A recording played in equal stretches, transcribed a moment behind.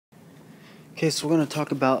Okay, so we're going to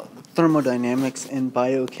talk about thermodynamics and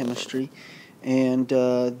biochemistry, and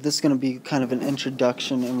this is going to be kind of an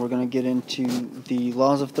introduction, and we're going to get into the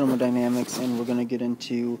laws of thermodynamics, and we're going to get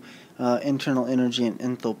into internal energy and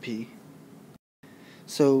enthalpy.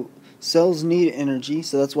 So cells need energy,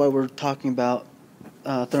 so that's why we're talking about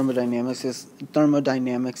thermodynamics.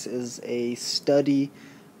 Thermodynamics is a study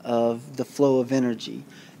of the flow of energy,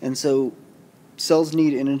 and so cells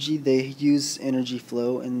need energy, they use energy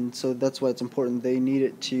flow, and so that's why it's important. They need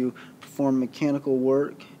it to perform mechanical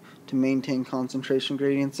work, to maintain concentration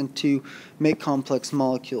gradients, and to make complex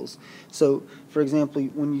molecules. So, for example,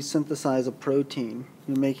 when you synthesize a protein,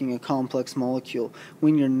 you're making a complex molecule.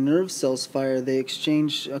 When your nerve cells fire, they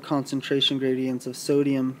exchange concentration gradients of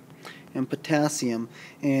sodium and potassium,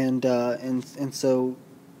 and so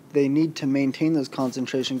they need to maintain those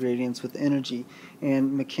concentration gradients with energy.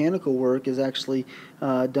 And mechanical work is actually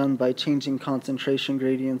done by changing concentration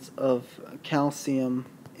gradients of calcium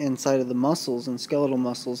inside of the muscles and skeletal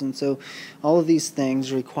muscles. And so all of these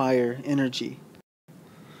things require energy.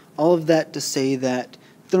 All of that to say that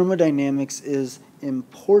thermodynamics is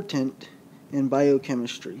important in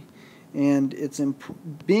biochemistry. And it's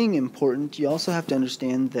being important, you also have to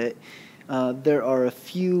understand that there are a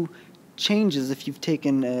few changes. If you've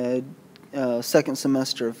taken a second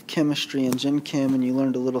semester of chemistry and gen chem and you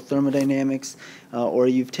learned a little thermodynamics, or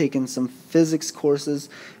you've taken some physics courses,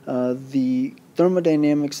 the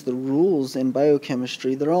thermodynamics, the rules in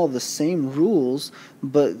biochemistry, they're all the same rules,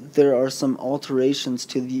 but there are some alterations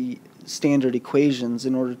to the standard equations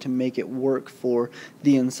in order to make it work for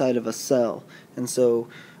the inside of a cell. And so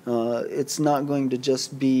it's not going to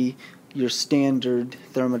just be your standard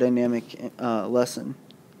thermodynamic lesson.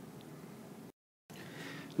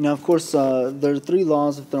 Now, of course, there are three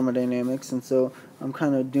laws of thermodynamics, and so I'm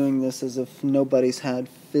kind of doing this as if nobody's had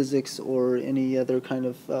physics or any other kind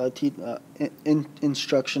of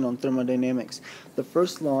instruction on thermodynamics. The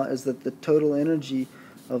first law is that the total energy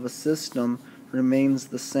of a system remains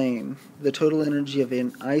the same. The total energy of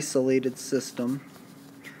an isolated system,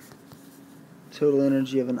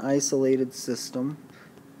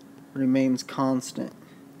 remains constant.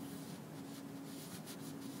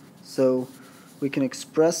 So we can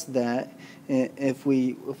express that if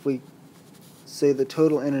we say the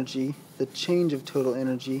total energy, the change of total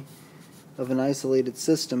energy of an isolated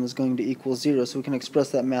system is going to equal 0. So we can express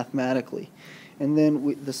that mathematically. And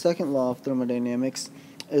then the second law of thermodynamics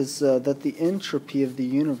is that the entropy of the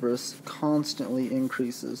universe constantly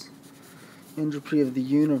increases. Entropy of the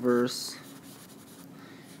universe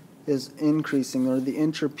is increasing, or the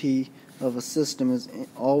entropy of a system is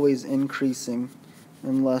always increasing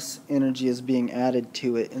unless energy is being added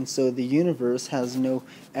to it. And so the universe has no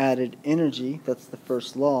added energy. That's the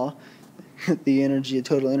first law. The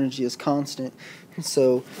total energy is constant.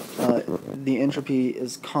 So the entropy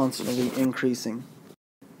is constantly increasing.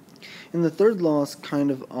 And the third law is kind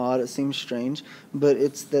of odd. It seems strange, but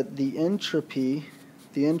it's that the entropy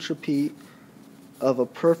of a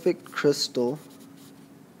perfect crystal,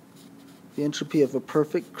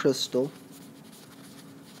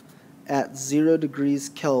 at 0 degrees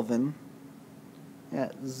Kelvin,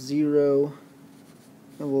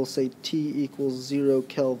 we'll say T equals 0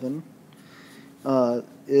 Kelvin, the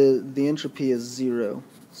entropy is 0.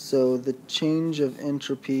 So the change of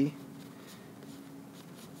entropy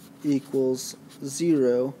equals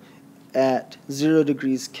 0 at 0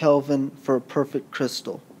 degrees Kelvin for a perfect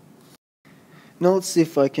crystal. Now let's see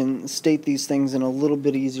if I can state these things in a little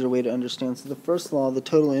bit easier way to understand. So the first law, the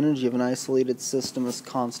total energy of an isolated system is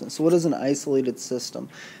constant. So what is an isolated system?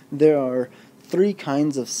 There are three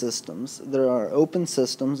kinds of systems. There are open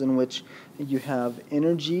systems in which you have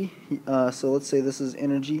energy. So let's say this is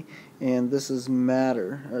energy and this is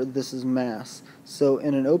matter, or this is mass. So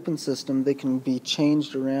in an open system, they can be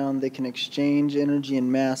changed around, they can exchange energy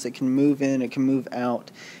and mass, it can move in, it can move out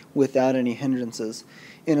without any hindrances.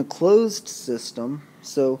 In a closed system,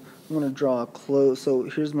 so I'm going to draw a closed, so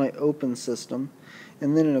here's my open system,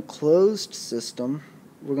 and then in a closed system,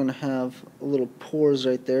 we're going to have little pores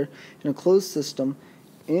right there. In a closed system,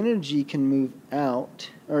 energy can move out,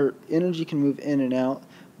 or energy can move in and out,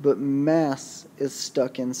 but mass is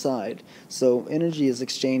stuck inside. So energy is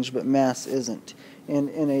exchanged, but mass isn't. And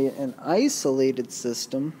in an isolated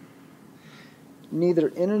system,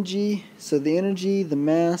 neither energy, so the energy, the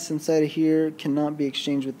mass inside of here cannot be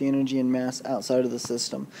exchanged with the energy and mass outside of the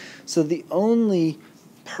system. So the only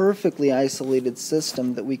perfectly isolated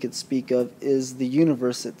system that we could speak of is the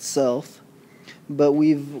universe itself. but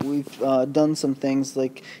we've done some things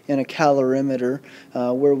like in a calorimeter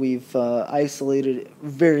where we've isolated it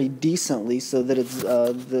very decently so that it's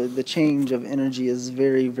the change of energy is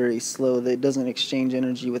very, very slow, that it doesn't exchange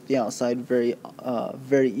energy with the outside very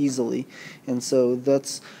easily, and so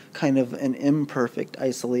that's kind of an imperfect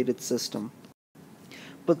isolated system.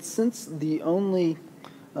 But since the only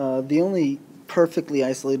perfectly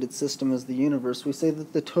isolated system is the universe, we say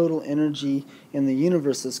that the total energy in the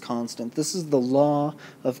universe is constant. This is the law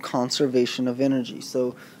of conservation of energy.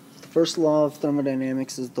 So the first law of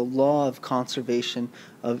thermodynamics is the law of conservation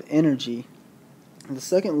of energy. The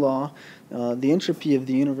second law, the entropy of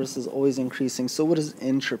the universe is always increasing. So what is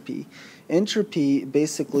entropy? Entropy,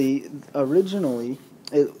 basically, originally,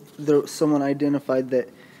 someone identified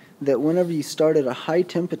that whenever you start at a high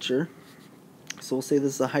temperature, so we'll say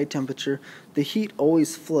this is a high temperature, the heat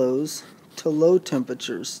always flows to low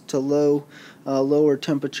temperatures, to lower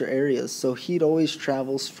temperature areas. So heat always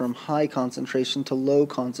travels from high concentration to low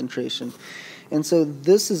concentration. And so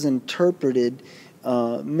this is interpreted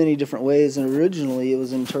many different ways, and originally it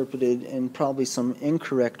was interpreted in probably some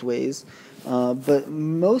incorrect ways. But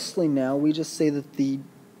mostly now we just say that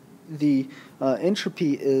the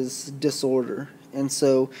entropy is disorder. And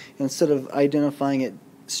so instead of identifying it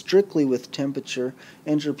strictly with temperature,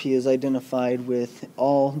 entropy is identified with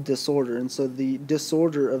all disorder, and so the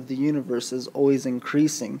disorder of the universe is always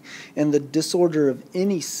increasing, and the disorder of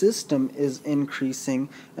any system is increasing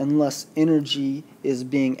unless energy is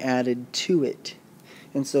being added to it.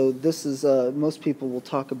 And so this is, most people will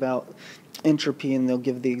talk about entropy and they'll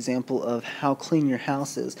give the example of how clean your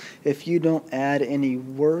house is. If you don't add any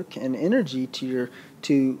work and energy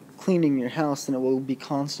to cleaning your house, then it will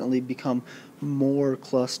constantly become more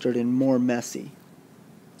clustered and more messy.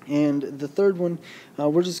 And the third one,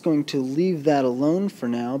 we're just going to leave that alone for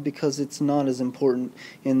now because it's not as important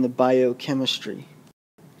in the biochemistry.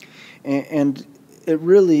 And it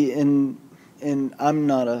really, and I'm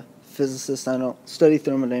not a physicist, I don't study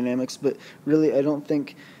thermodynamics, but really I don't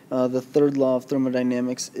think the third law of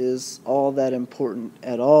thermodynamics is all that important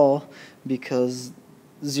at all, because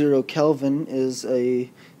 0 Kelvin is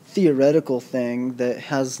a theoretical thing that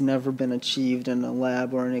has never been achieved in a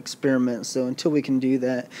lab or an experiment. So until we can do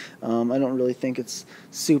that, I don't really think it's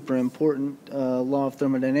super important law of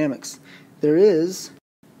thermodynamics. There is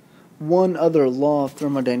one other law of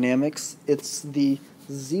thermodynamics. It's the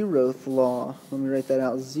Zeroth Law. Let me write that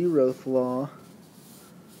out. Zeroth Law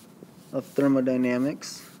of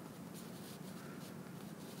Thermodynamics.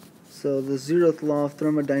 So the Zeroth Law of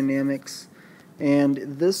Thermodynamics, and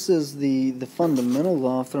this is the fundamental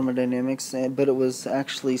law of thermodynamics, but it was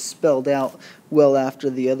actually spelled out well after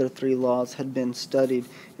the other three laws had been studied.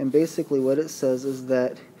 And basically what it says is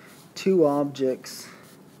that two objects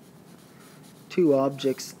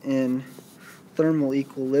in thermal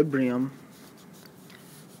equilibrium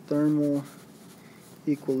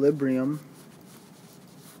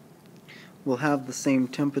will have the same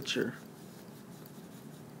temperature.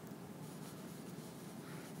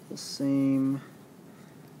 The same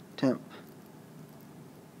temp.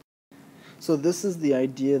 So this is the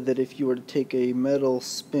idea that if you were to take a metal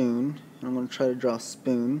spoon, and I'm going to try to draw a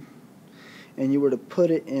spoon, and you were to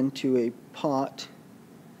put it into a pot,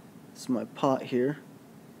 this is my pot here,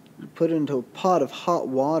 you put it into a pot of hot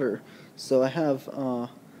water. So I have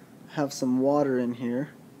some water in here,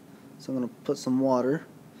 so I'm going to put some water.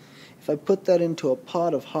 If I put that into a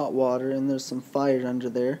pot of hot water and there's some fire under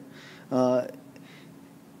there,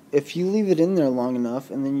 if you leave it in there long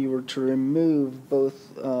enough and then you were to remove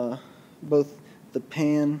both the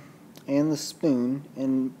pan and the spoon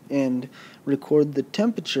and record the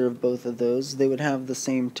temperature of both of those, they would have the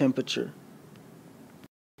same temperature.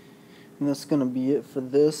 And that's going to be it for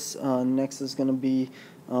this. Next is going to be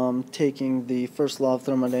taking the first law of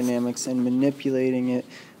thermodynamics and manipulating it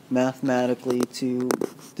mathematically to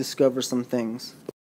discover some things.